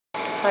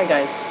Hi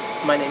guys,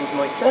 my name is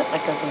MOJCA. I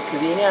come from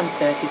Slovenia. I'm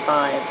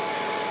 35.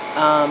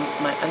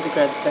 My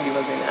undergrad study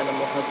was in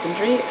animal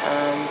husbandry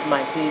and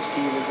my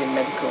PhD was in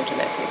medical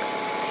genetics.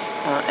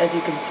 As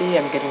you can see,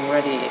 I'm getting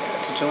ready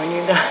to join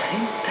you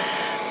guys.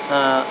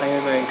 I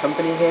own my own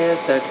company here,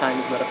 so time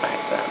is not a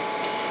factor.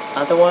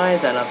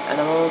 Otherwise, I love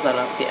animals, I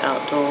love the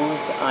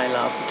outdoors, I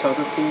love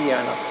photography,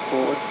 I love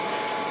sports.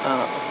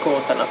 Of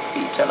course, I love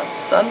the beach, I love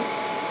the sun.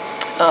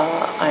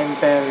 I'm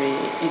very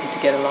easy to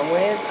get along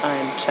with,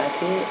 I'm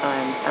chatty,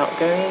 I'm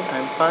outgoing,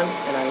 I'm fun,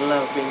 and I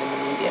love being in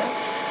the media.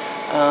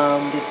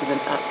 This is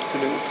an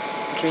absolute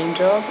dream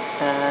job,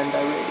 and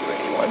I really,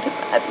 really want it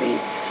badly.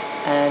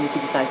 And if you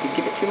decide to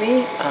give it to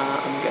me,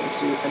 I'm going to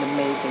do an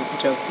amazing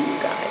job for you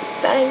guys.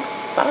 Thanks,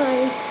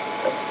 bye!